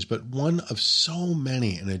passage, but one of so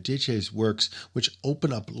many in Adichie's works which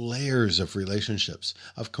open up layers of relationships,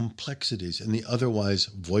 of complexities in the otherwise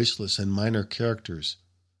voiceless and minor characters.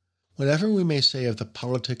 Whatever we may say of the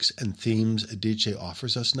politics and themes Adichie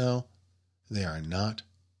offers us now, they are not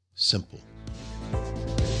simple.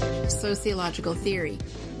 Sociological theory.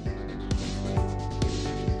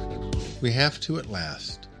 We have to, at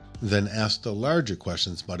last, then ask the larger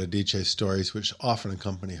questions about Adichie's stories which often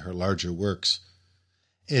accompany her larger works.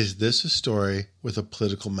 Is this a story with a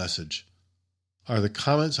political message? Are the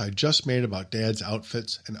comments I just made about Dad's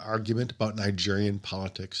outfits an argument about Nigerian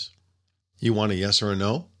politics? You want a yes or a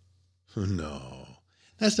no? No,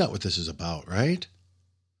 that's not what this is about, right?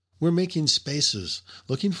 We're making spaces,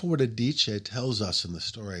 looking for what Adichie tells us in the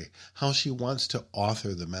story, how she wants to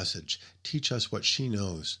author the message, teach us what she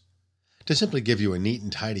knows. To simply give you a neat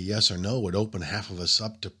and tidy yes or no would open half of us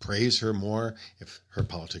up to praise her more, if her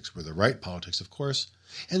politics were the right politics, of course,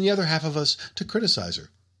 and the other half of us to criticize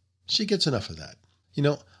her. She gets enough of that. You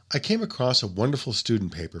know, I came across a wonderful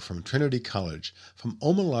student paper from Trinity College from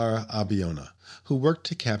Omolara Abiona, who worked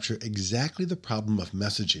to capture exactly the problem of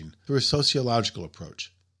messaging through a sociological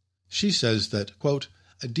approach. She says that, quote,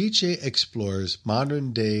 Adichie explores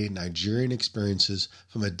modern-day Nigerian experiences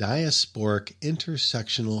from a diasporic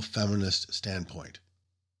intersectional feminist standpoint.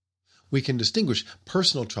 We can distinguish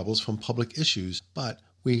personal troubles from public issues, but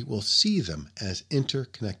we will see them as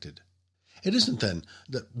interconnected. It isn't then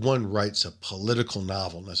that one writes a political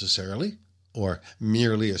novel necessarily, or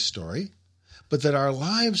merely a story, but that our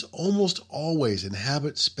lives almost always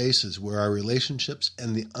inhabit spaces where our relationships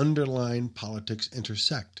and the underlying politics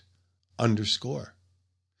intersect, underscore.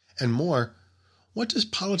 And more, what does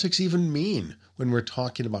politics even mean when we're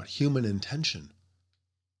talking about human intention?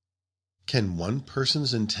 Can one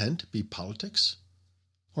person's intent be politics?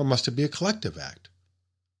 Or must it be a collective act?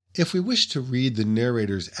 If we wish to read the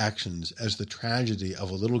narrator's actions as the tragedy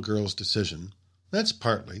of a little girl's decision, that's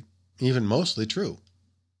partly, even mostly, true.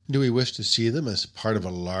 Do we wish to see them as part of a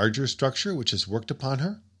larger structure which has worked upon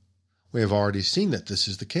her? We have already seen that this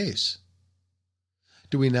is the case.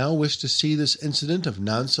 Do we now wish to see this incident of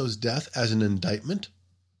Nonso's death as an indictment?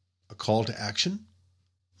 A call to action?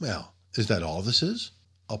 Well, is that all this is?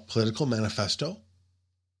 A political manifesto?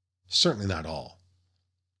 Certainly not all.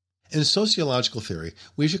 In sociological theory,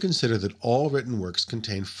 we should consider that all written works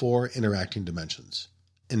contain four interacting dimensions.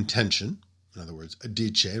 Intention, in other words,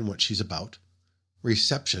 Adichie and what she's about.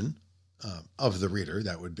 Reception, of the reader,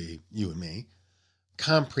 that would be you and me.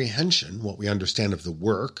 Comprehension, what we understand of the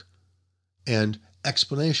work. And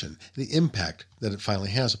explanation, the impact that it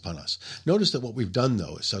finally has upon us. Notice that what we've done,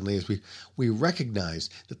 though, is we recognize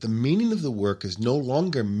that the meaning of the work is no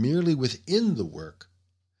longer merely within the work,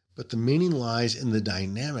 but the meaning lies in the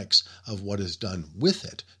dynamics of what is done with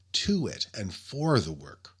it, to it, and for the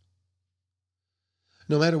work.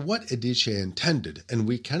 No matter what Adichie intended, and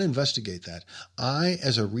we can investigate that, I,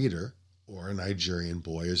 as a reader, or a Nigerian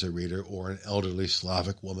boy as a reader, or an elderly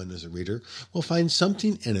Slavic woman as a reader, will find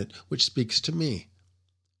something in it which speaks to me.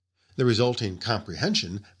 The resulting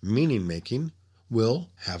comprehension, meaning-making, will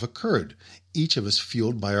have occurred, each of us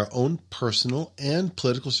fueled by our own personal and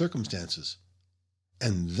political circumstances.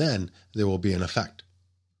 And then there will be an effect.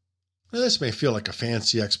 Now, this may feel like a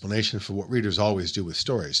fancy explanation for what readers always do with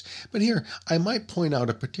stories, but here I might point out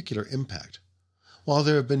a particular impact. While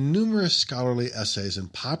there have been numerous scholarly essays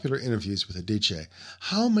and popular interviews with Adichie,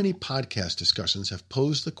 how many podcast discussions have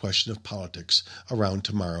posed the question of politics around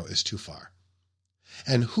Tomorrow is Too Far?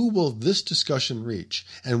 And who will this discussion reach,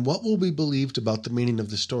 and what will be believed about the meaning of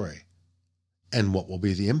the story? And what will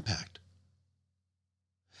be the impact?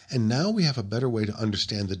 And now we have a better way to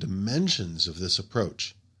understand the dimensions of this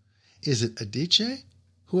approach. Is it Adichie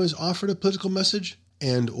who has offered a political message,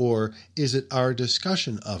 or is it our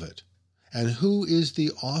discussion of it? And who is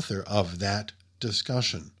the author of that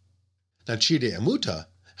discussion? Now, Chide Emuta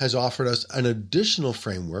has offered us an additional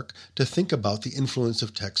framework to think about the influence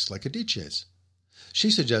of texts like Adichie's. She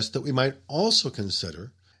suggests that we might also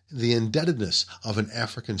consider the indebtedness of an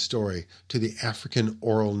African story to the African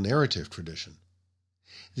oral narrative tradition,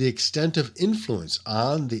 the extent of influence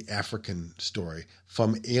on the African story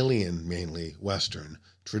from alien, mainly Western,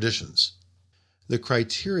 traditions, the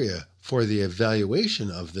criteria for the evaluation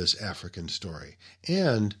of this African story,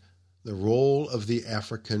 and the role of the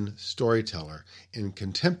African storyteller in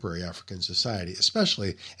contemporary African society,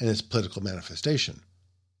 especially in its political manifestation.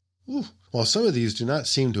 While some of these do not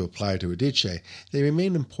seem to apply to Adichie, they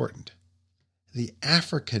remain important. The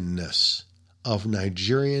Africanness of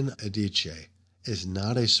Nigerian Adichie is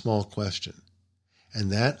not a small question,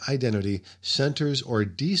 and that identity centers or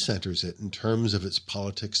decenters it in terms of its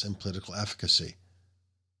politics and political efficacy.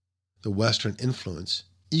 The Western influence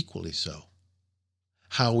equally so.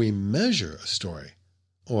 How we measure a story,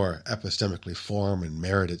 or epistemically form and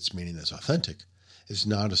merit its meaning as authentic, is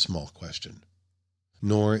not a small question,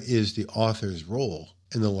 nor is the author's role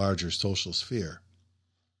in the larger social sphere.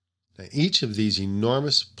 Now, each of these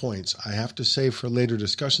enormous points I have to save for later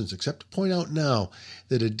discussions, except to point out now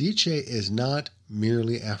that Adichie is not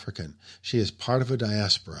merely African. She is part of a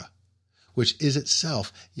diaspora, which is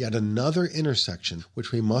itself yet another intersection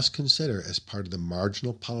which we must consider as part of the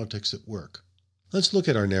marginal politics at work. Let's look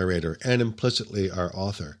at our narrator, and implicitly our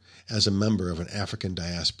author, as a member of an African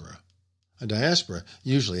diaspora. A diaspora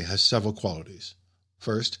usually has several qualities.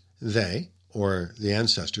 First, they, or the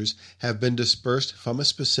ancestors, have been dispersed from a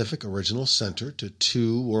specific original center to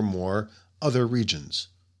two or more other regions.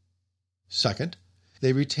 Second,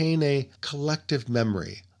 they retain a collective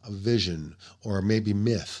memory, a vision, or maybe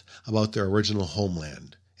myth about their original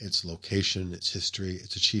homeland, its location, its history,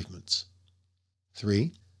 its achievements.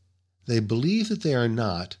 3, They believe that they are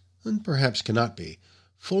not, and perhaps cannot be,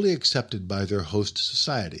 fully accepted by their host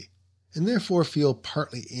society, and therefore feel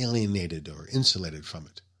partly alienated or insulated from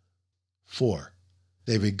it. 4.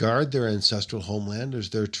 They regard their ancestral homeland as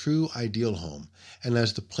their true ideal home, and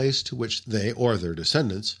as the place to which they or their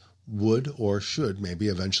descendants would or should maybe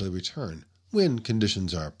eventually return, when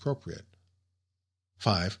conditions are appropriate.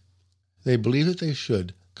 5. They believe that they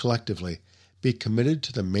should, collectively, be committed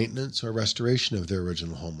to the maintenance or restoration of their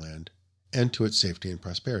original homeland, and to its safety and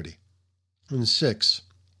prosperity. And 6.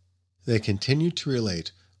 They continue to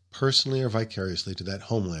relate, personally or vicariously, to that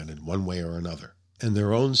homeland in one way or another, and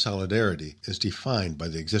their own solidarity is defined by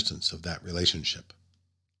the existence of that relationship.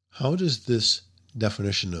 How does this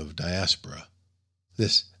definition of diaspora,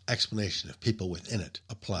 this explanation of people within it,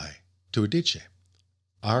 apply to Adichie?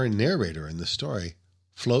 Our narrator in the story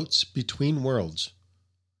floats between worlds,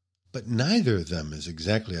 but neither of them is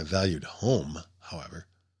exactly a valued home, however.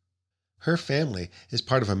 Her family is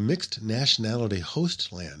part of a mixed nationality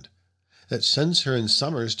host land that sends her in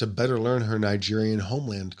summers to better learn her Nigerian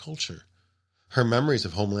homeland culture. Her memories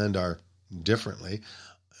of homeland are, differently,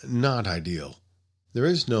 not ideal. There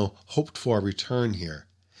is no hoped-for return here,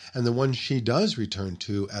 and the one she does return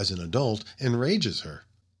to as an adult enrages her.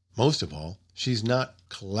 Most of all, she's not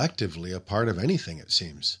collectively a part of anything, it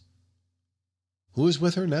seems. Who is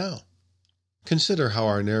with her now? Consider how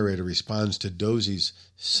our narrator responds to Dozie's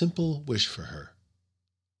simple wish for her.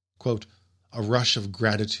 Quote, a rush of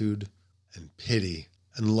gratitude and pity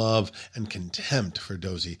and love and contempt for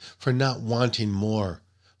Dozie, for not wanting more,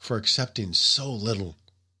 for accepting so little.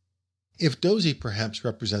 If Dozie perhaps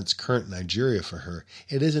represents current Nigeria for her,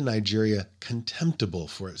 it is a Nigeria contemptible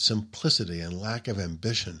for its simplicity and lack of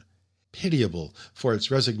ambition, pitiable for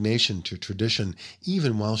its resignation to tradition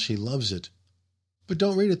even while she loves it. But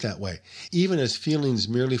don't read it that way. Even as feelings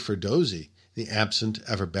merely for Dozie, the absent,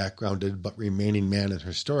 ever backgrounded but remaining man in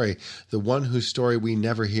her story, the one whose story we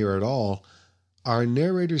never hear at all, our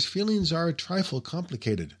narrator's feelings are a trifle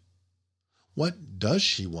complicated. What does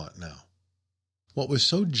she want now? What was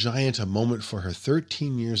so giant a moment for her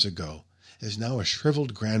 13 years ago is now a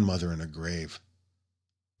shriveled grandmother in a grave.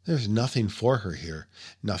 There's nothing for her here,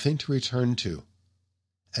 nothing to return to,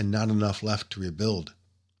 and not enough left to rebuild.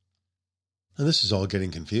 And this is all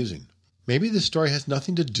getting confusing. Maybe this story has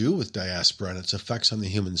nothing to do with diaspora and its effects on the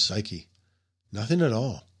human psyche. Nothing at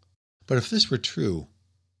all. But if this were true,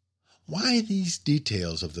 why these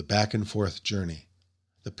details of the back-and-forth journey?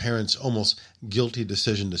 The parents' almost guilty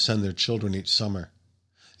decision to send their children each summer,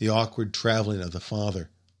 the awkward traveling of the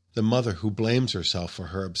father, the mother who blames herself for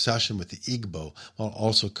her obsession with the Igbo while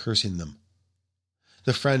also cursing them,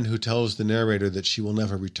 the friend who tells the narrator that she will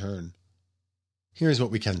never return. Here's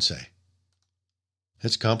what we can say.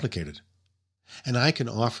 It's complicated, and I can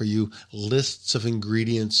offer you lists of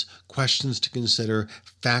ingredients, questions to consider,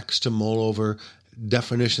 facts to mull over,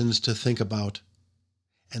 definitions to think about,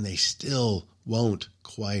 and they still won't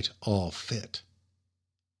quite all fit.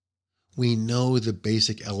 We know the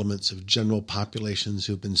basic elements of general populations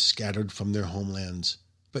who've been scattered from their homelands,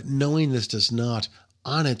 but knowing this does not,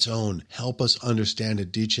 on its own, help us understand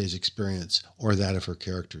Adichie's experience or that of her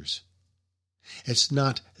characters. It's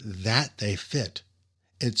not that they fit.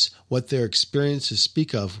 It's what their experiences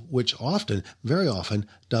speak of, which often, very often,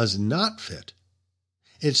 does not fit.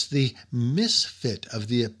 It's the misfit of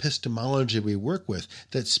the epistemology we work with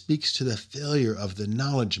that speaks to the failure of the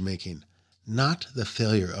knowledge-making, not the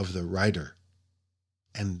failure of the writer.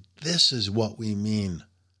 And this is what we mean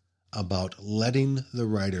about letting the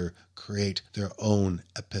writer create their own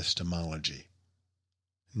epistemology.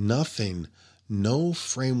 Nothing, no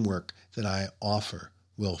framework that I offer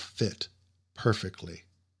will fit perfectly,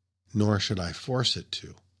 nor should I force it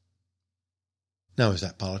to. Now, is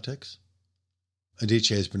that politics?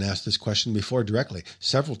 Adichie has been asked this question before directly,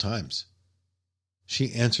 several times.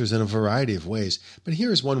 She answers in a variety of ways, but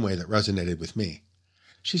here is one way that resonated with me.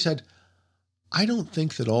 She said, I don't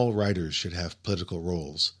think that all writers should have political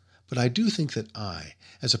roles, but I do think that I,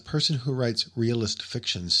 as a person who writes realist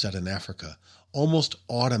fiction set in Africa, almost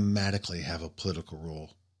automatically have a political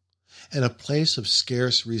role. In a place of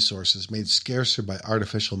scarce resources made scarcer by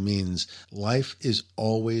artificial means, life is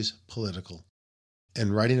always political.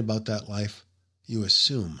 And writing about that life, you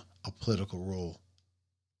assume a political role.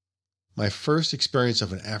 My first experience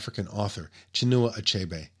of an African author, Chinua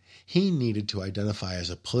Achebe, he needed to identify as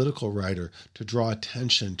a political writer to draw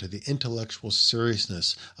attention to the intellectual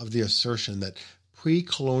seriousness of the assertion that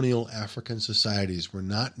pre-colonial African societies were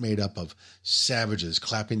not made up of savages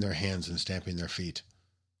clapping their hands and stamping their feet.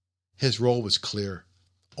 His role was clear.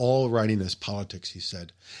 All writing is politics, he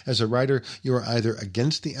said. As a writer, you are either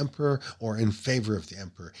against the emperor or in favor of the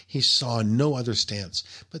emperor. He saw no other stance.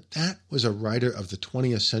 But that was a writer of the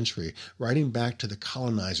 20th century, writing back to the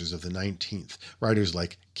colonizers of the 19th, writers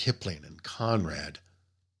like Kipling and Conrad.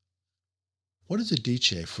 What is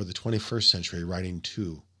Adichie for the 21st century, writing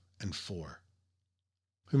to and for?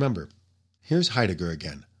 Remember, here's Heidegger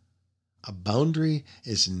again. A boundary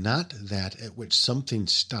is not that at which something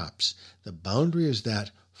stops. The boundary is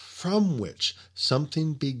that from which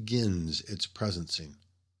something begins its presencing.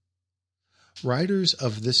 Writers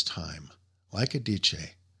of this time, like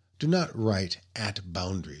Adichie, do not write at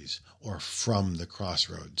boundaries or from the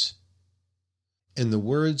crossroads. In the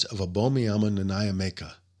words of Obomeyama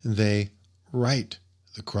Nanaemeka, they write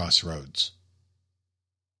the crossroads.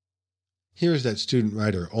 Here's that student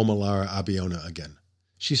writer Omolara Abiona again.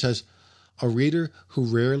 She says, a reader who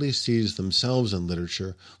rarely sees themselves in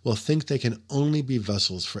literature will think they can only be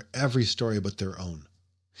vessels for every story but their own.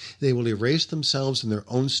 They will erase themselves in their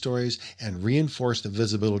own stories and reinforce the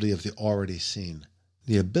visibility of the already seen.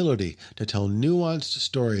 The ability to tell nuanced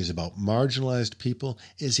stories about marginalized people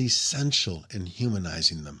is essential in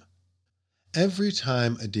humanizing them. Every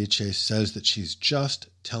time Adichie says that she's just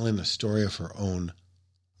telling a story of her own,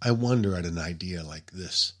 I wonder at an idea like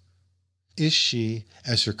this. Is she,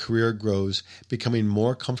 as her career grows, becoming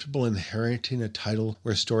more comfortable inheriting a title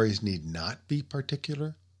where stories need not be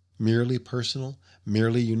particular, merely personal,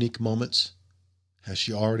 merely unique moments? Has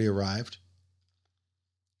she already arrived?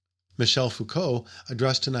 Michel Foucault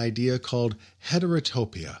addressed an idea called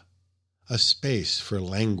heterotopia, a space for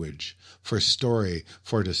language, for story,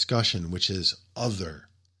 for discussion which is other,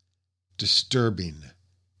 disturbing,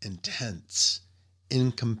 intense,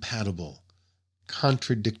 incompatible,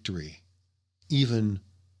 contradictory, even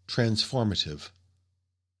transformative.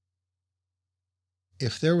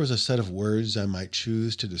 If there was a set of words I might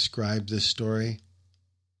choose to describe this story,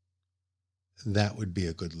 that would be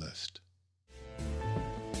a good list.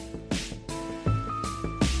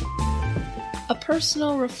 A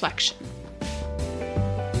personal reflection.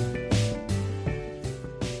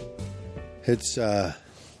 It's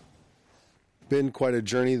been quite a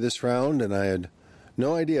journey this round, and I had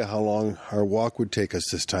no idea how long our walk would take us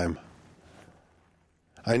this time.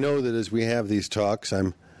 I know that as we have these talks,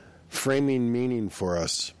 I'm framing meaning for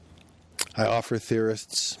us. I offer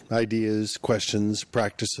theorists, ideas, questions,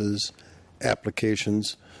 practices,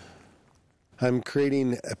 applications. I'm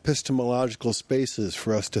creating epistemological spaces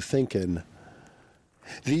for us to think in.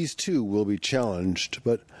 These too will be challenged,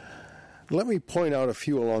 but let me point out a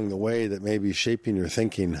few along the way that may be shaping your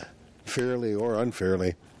thinking, fairly or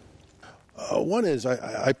unfairly. One is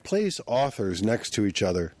I place authors next to each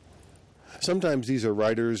other. Sometimes these are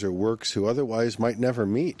writers or works who otherwise might never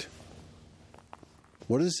meet.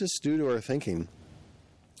 What does this do to our thinking?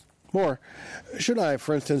 More, should I,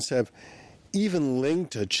 for instance, have even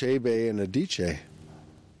linked Achebe and Adichie?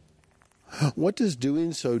 What does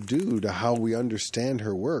doing so do to how we understand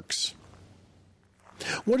her works?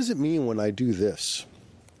 What does it mean when I do this?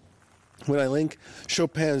 When I link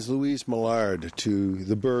Chopin's Louise Mallard to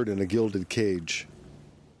The Bird in a Gilded Cage,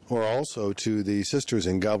 or also to the Sisters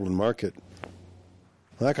in Goblin Market.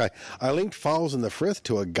 Like I linked Fowls in the Frith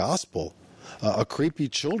to a gospel, a creepy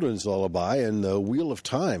children's lullaby, and the Wheel of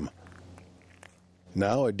Time.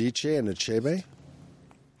 Now Adichie and Achebe?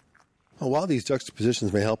 Well, while these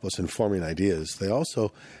juxtapositions may help us in forming ideas, they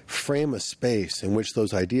also frame a space in which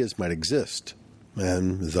those ideas might exist,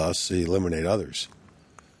 and thus eliminate others.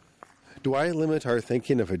 Do I limit our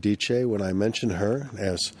thinking of Adichie when I mention her,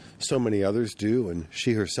 as so many others do, and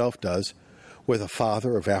she herself does, with a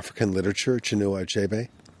father of African literature, Chinua Achebe?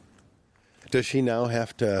 Does she now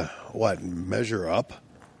have to, measure up?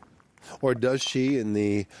 Or does she, in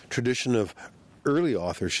the tradition of early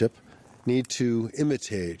authorship, need to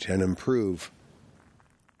imitate and improve?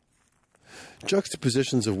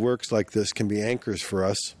 Juxtapositions of works like this can be anchors for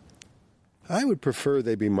us. I would prefer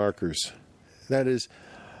they be markers. That is,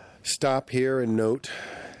 stop here and note,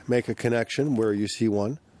 make a connection where you see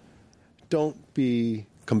one. Don't be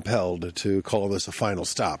compelled to call this a final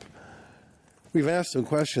stop. We've asked some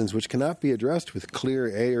questions which cannot be addressed with clear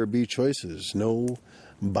A or B choices. No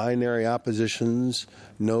binary oppositions,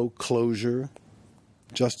 no closure,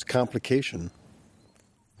 just complication.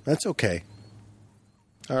 That's okay.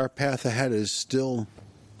 Our path ahead is still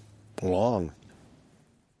long.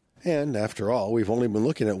 And after all, we've only been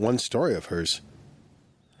looking at one story of hers.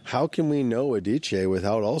 How can we know Adichie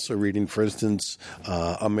without also reading, for instance,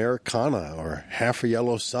 Americana, or Half a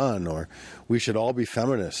Yellow Sun, or We Should All Be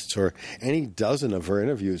Feminists, or any dozen of her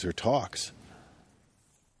interviews or talks?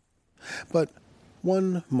 But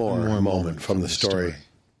one more moment from the story.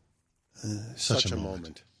 Such a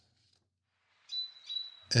moment.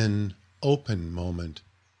 An open moment.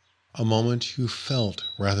 A moment you felt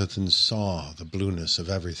rather than saw the blueness of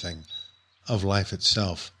everything, of life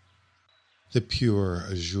itself. The pure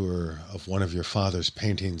azure of one of your father's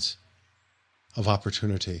paintings, of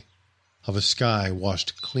opportunity, of a sky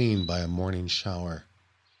washed clean by a morning shower.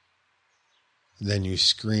 Then you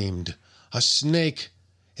screamed, "A snake!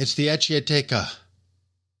 It's the Ecchiateca!"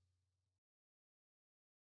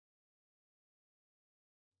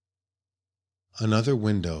 Another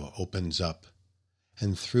window opens up,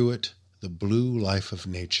 and through it the blue life of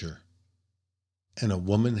nature. And a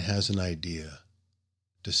woman has an idea,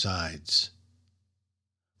 decides.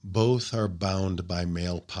 Both are bound by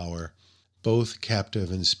male power, both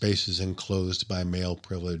captive in spaces enclosed by male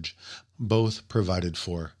privilege, both provided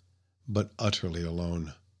for, but utterly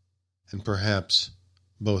alone, and perhaps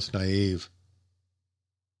both naive.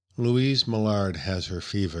 Louise Millard has her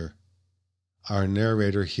fever. Our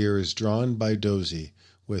narrator here is drawn by Dozy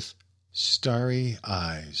with starry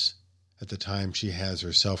eyes at the time she has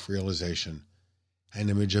her self-realization, an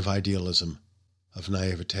image of idealism, of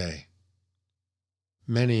naivete.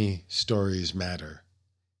 Many stories matter,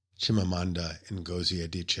 Chimamanda Ngozi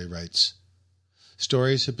Adichie writes.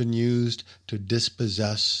 Stories have been used to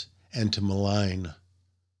dispossess and to malign,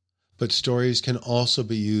 but stories can also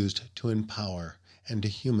be used to empower and to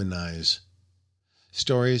humanize.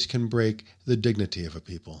 Stories can break the dignity of a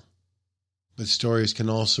people, but stories can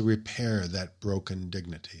also repair that broken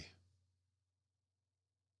dignity.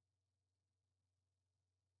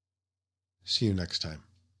 See you next time.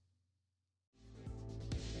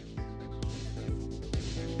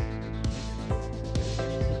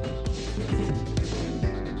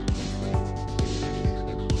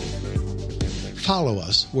 Follow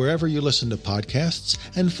us wherever you listen to podcasts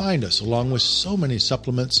and find us along with so many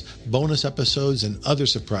supplements, bonus episodes, and other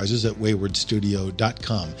surprises at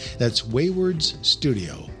waywardstudio.com. That's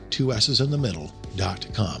waywardstudio, 2 S's in the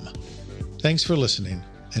middle.com. Thanks for listening.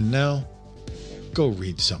 And now, go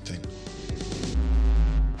read something.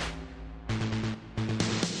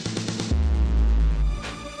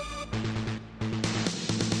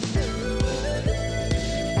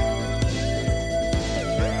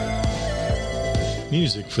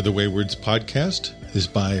 Music for the Waywards podcast is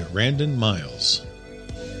by Randon Miles.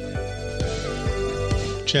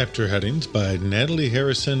 Chapter headings by Natalie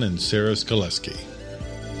Harrison and Sarah Skoleski.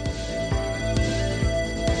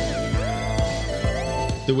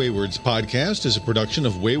 The Waywards podcast is a production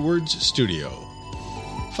of Waywards Studio.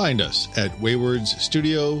 Find us at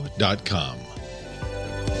waywardstudio.com.